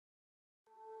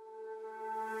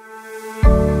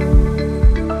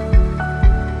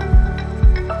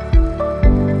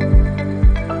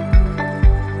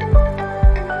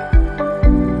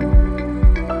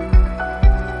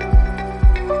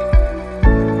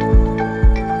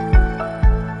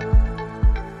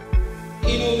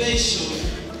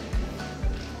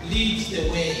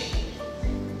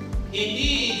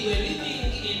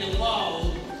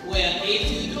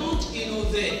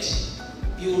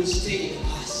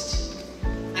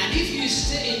And if you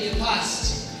stay in the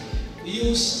past,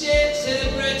 you stay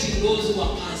celebrating those who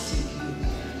are passing you.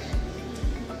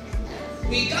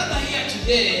 We gather here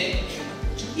today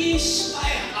to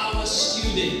inspire our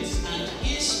students and to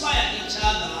inspire each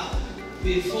other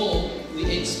before we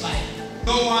expire.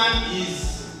 No one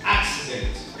is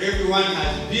accident. Everyone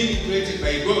has been created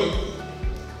by God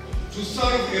to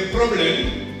solve a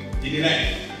problem in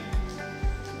life.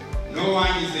 No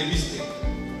one is a mistake.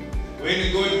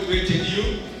 When God created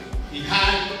you, He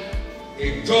had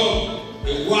a job,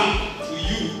 a work for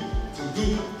you to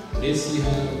do. Let's see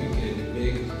how we can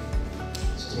make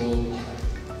strong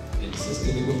and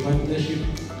sustainable partnership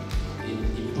in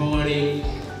empowering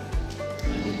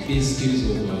and increase skills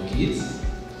of our kids,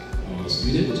 our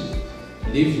students.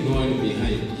 Leave no one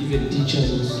behind. Even teachers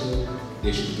also,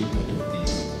 they should be part of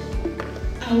this.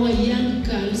 Our young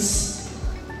girls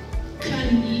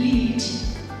can lead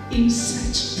in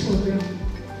such program.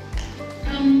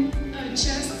 I'm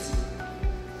just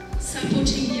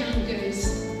supporting young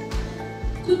girls.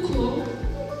 Kuko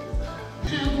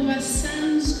ntabwo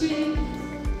basanzwe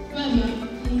baba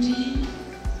muri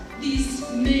this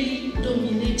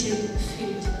male-dominated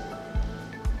field.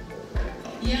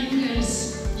 Young girls,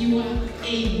 you are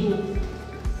able,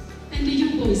 and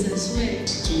you boys as well.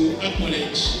 To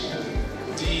acknowledge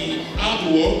the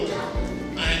hard work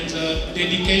and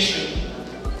dedication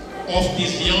of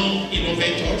these young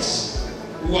innovators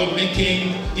who are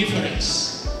making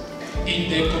difference in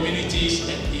their communities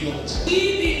and beyond.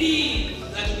 We believe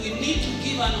that we need to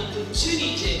give an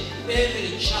opportunity to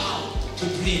every child to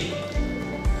dream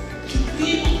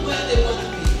of where they want to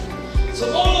be.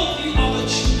 So all of you, our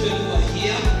children who are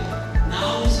here,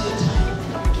 now is your time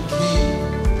to dream.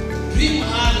 Dream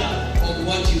harder of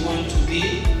what you want to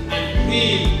be, and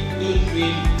dream, don't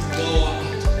dream